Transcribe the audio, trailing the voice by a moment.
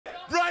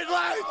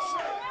bright lights,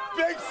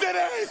 big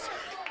cities,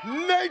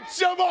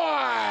 nature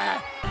boy.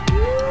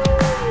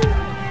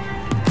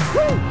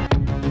 Woo!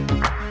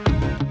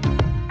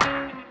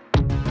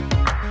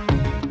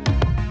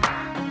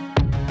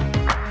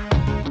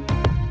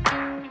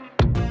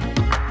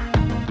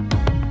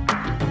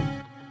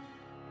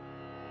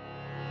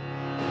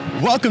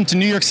 Welcome to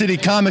New York City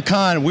Comic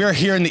Con. We're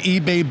here in the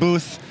eBay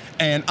booth,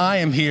 and I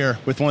am here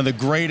with one of the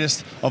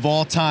greatest of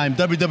all time,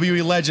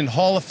 WWE legend,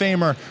 Hall of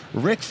Famer,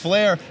 Ric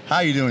Flair. How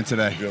are you doing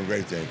today? Doing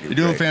great, thank you. You're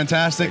doing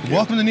fantastic.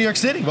 Welcome to New York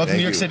City. Welcome to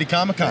New York City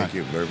Comic Con. Thank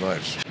you very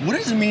much. What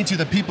does it mean to you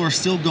that people are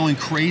still going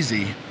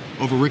crazy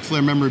over Ric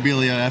Flair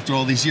memorabilia after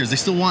all these years? They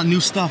still want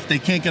new stuff. They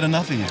can't get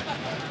enough of you.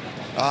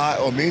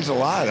 Well, it means a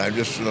lot. I'm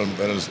just in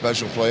a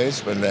special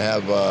place, and to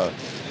have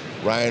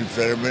Ryan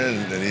Fetterman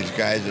and these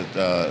guys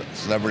at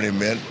Celebrity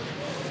Mint,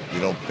 you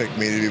know, pick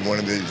me to be one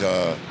of these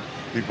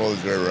people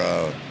that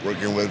they're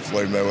working with,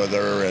 Floyd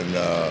Mayweather and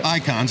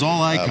icons,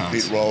 all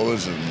icons. Pete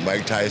Rose and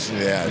Mike Tyson.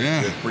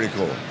 Yeah. It's pretty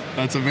cool.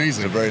 That's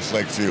amazing. It's a very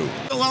select few.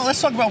 Well,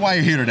 let's talk about why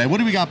you're here today. What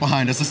do we got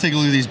behind us? Let's take a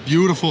look at these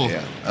beautiful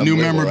new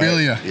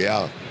memorabilia. Right?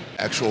 Yeah,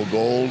 actual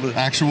gold.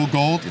 Actual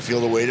gold. You feel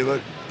the weight of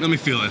it? Let me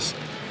feel this.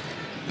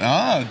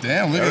 Oh,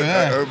 damn, look at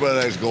that. Everybody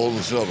likes gold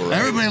and silver, right?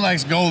 Everybody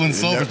likes gold and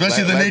silver,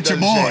 especially the nature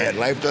boy.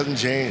 Life doesn't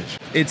change.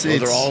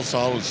 Those are all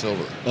solid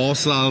silver. All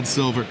solid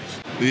silver.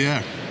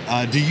 Yeah.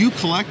 Do you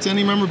collect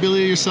any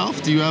memorabilia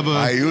yourself? Do you have a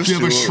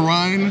a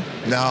shrine?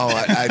 No,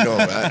 I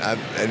don't.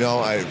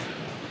 I've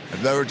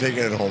never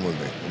taken it home with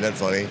me. Isn't that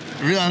funny?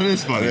 Yeah, that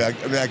is funny. I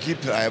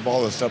have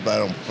all the stuff, but I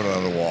don't put it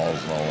on the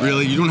walls and all that.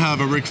 Really? You don't have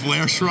a Ric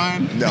Flair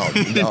shrine? No.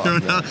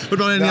 What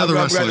about any other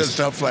wrestlers? I've got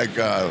stuff like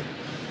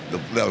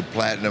the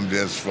platinum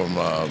disc from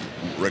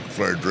Ric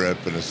Flair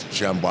Drip and his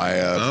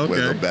Shambaya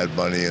with a Bad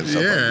Bunny and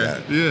stuff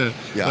like that.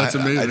 Yeah, that's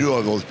amazing. I do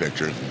have those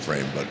pictures in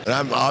frame,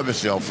 and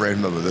I'll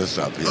frame them with this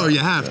stuff. Oh, you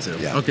have to?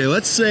 Yeah. Okay,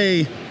 let's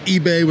say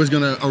eBay was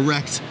going to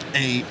erect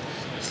a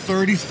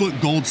 30-foot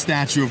gold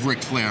statue of Ric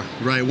Flair,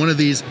 right? One of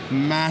these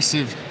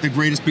massive, the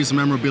greatest piece of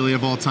memorabilia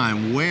of all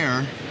time.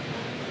 Where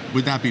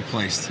would that be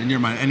placed in your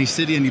mind? Any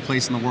city, any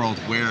place in the world,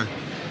 where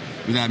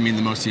would that mean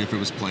the most to you if it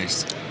was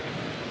placed?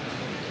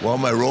 Well,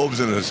 my robe's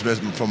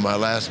from my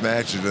last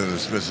match is in the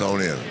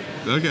Smithsonian.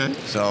 Okay.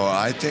 So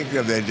I think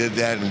if they did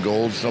that in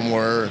gold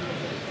somewhere,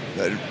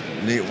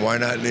 why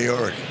not New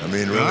York? I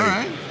mean, really,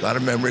 a lot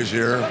of memories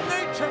here. The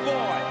nature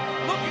boy,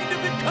 looking to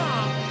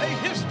become a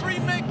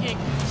history-making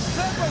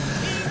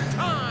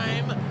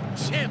 17-time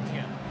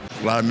champion.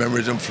 A lot of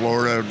memories in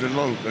Florida,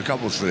 a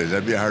couple of cities.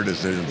 That'd be a hard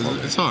decision for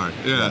me. It's hard,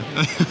 yeah.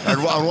 I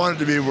want it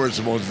to be where it's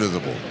the most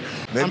visible.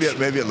 Maybe at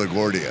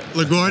LaGuardia.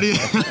 LaGuardia?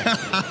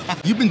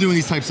 You've been doing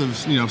these types of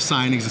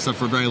signings and stuff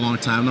for a very long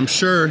time, and I'm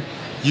sure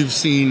you've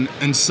seen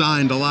and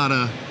signed a lot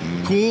of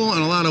cool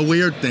and a lot of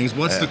weird things.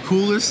 What's the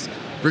coolest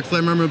Ric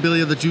Flair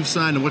memorabilia that you've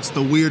signed, and what's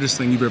the weirdest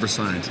thing you've ever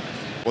signed?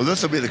 Well,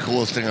 this will be the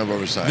coolest thing I've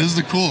ever signed. This is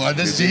the cool. Hear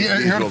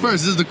it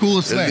first. This is the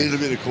coolest thing. This will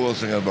be the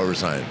coolest thing I've ever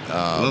signed.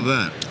 Love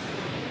that.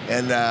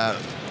 And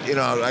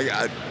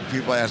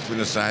people ask me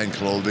to sign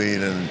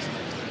clothing, and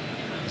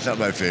it's not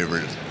my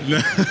favorite.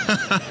 There's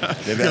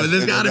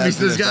got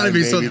to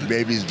be something.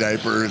 Baby's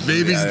diapers.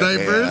 Baby's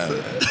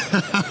diapers?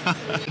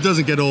 It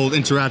doesn't get old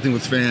interacting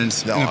with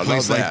fans in a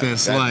place like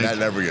this. That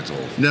never gets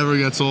old. Never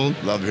gets old?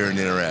 Love hearing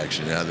the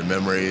interaction. Yeah, the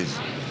memories.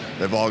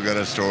 They've all got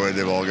a story.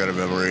 They've all got a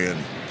memory.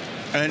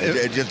 And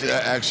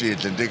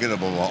it's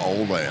indicative of how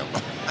old I am.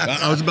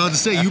 I was about to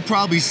say, you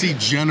probably see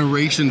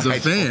generations of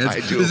fans. I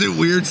do. Is it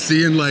weird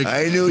seeing like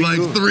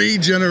 3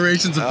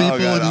 generations of people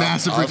with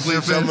massive Ric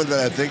Flair fans? Someone that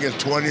I think is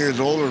 20 years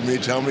older than me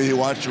tell me he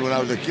watched it when I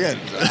was a kid.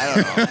 I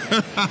don't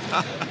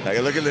know. I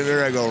look in the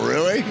mirror, I go,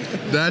 really?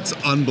 That's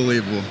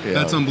unbelievable. Yeah.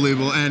 That's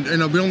unbelievable. And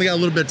we only got a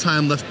little bit of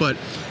time left, but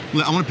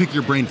I want to pick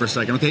your brain for a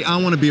second. Okay, I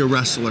want to be a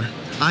wrestler.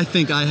 I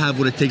think I have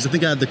what it takes. I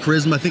think I have the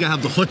charisma. I think I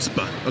have the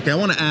chutzpah. Okay, I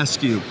want to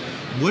ask you,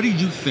 what do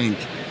you think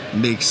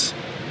makes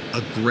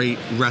a great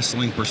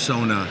wrestling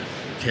persona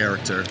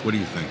character? What do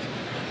you think?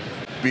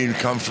 Being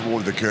comfortable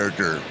with the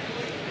character.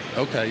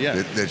 Okay,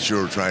 yeah. That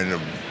you're trying to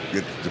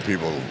get to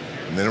people.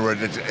 In other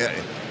words,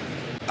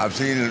 I've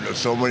seen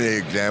so many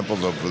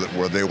examples of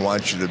where they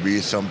want you to be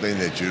something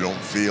that you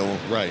don't feel.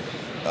 Right.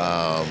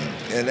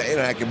 And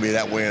that can be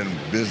that way in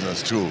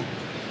business too.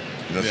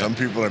 Some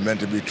people are meant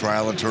to be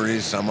trial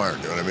attorneys, some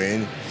aren't. You know what I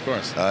mean? Of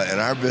course. In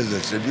our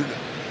business, if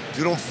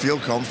you don't feel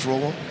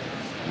comfortable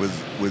with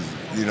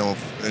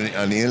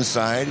on the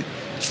inside,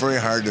 it's very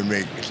hard to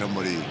make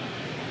somebody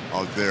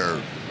out there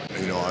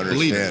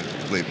understand.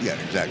 Believe. Yeah,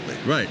 exactly.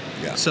 Right.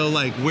 Yeah. So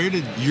where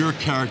did your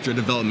character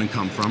development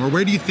come from, or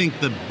where do you think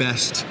the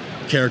best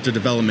character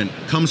development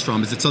comes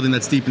from? Is it something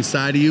that's deep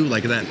inside of you,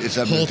 like that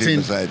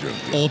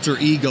alter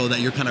ego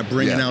that you're kind of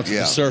bringing out to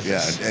the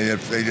surface? Yeah, and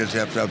they just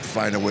have to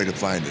find a way to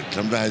find it.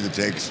 Sometimes it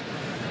takes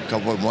a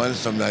couple of months,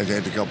 sometimes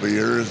it takes a couple of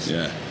years.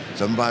 Yeah.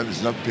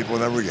 Sometimes people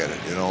never get it,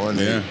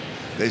 and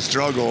they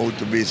struggle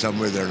to be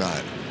somewhere they're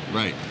not.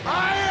 Right.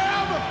 I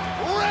am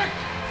Ric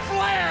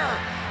Flair,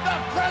 the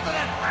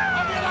President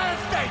of the United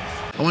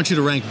States. I want you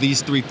to rank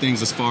these 3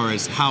 things as far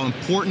as how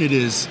important it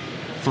is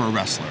for a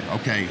wrestler,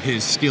 okay?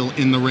 His skill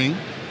in the ring,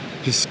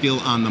 his skill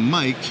on the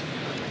mic,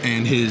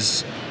 and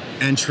his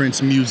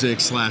entrance music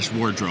 /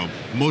 wardrobe.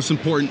 Most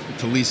important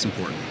to least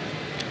important.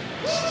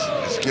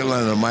 Skill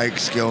on the mic,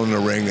 skill in the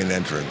ring, and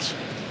entrance.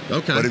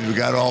 Okay. But if you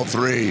got all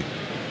three,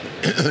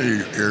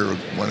 you're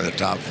one of the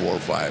top 4 or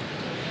 5.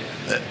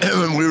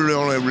 We really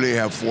only really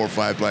have 4 or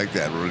 5 like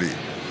that, really.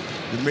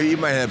 You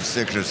might have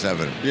 6 or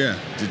 7. Yeah.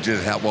 To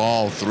just have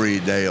all 3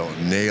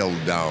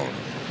 nailed down.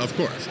 Of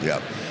course.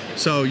 Yep.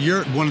 So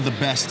you're one of the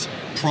best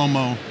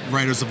promo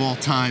writers of all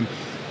time.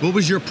 What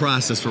was your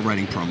process for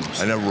writing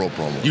promos? I never wrote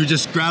promos. You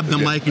just grabbed the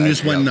mic and you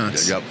just went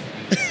nuts. Yep.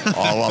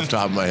 All off the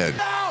top of my head.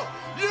 Now,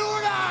 you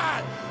and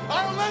I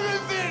are living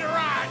theater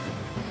right.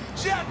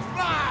 Jet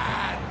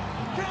flying,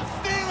 can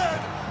steal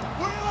it,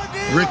 wheel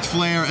a deal. Ric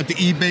Flair at the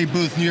eBay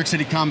booth, New York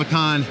City Comic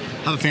Con.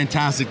 Have a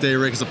fantastic day,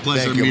 Rick. It's a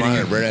pleasure Thank you, meeting man.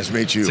 you. Very nice to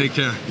meet you. Take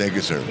care. Thank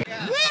you, sir.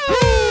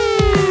 Woo!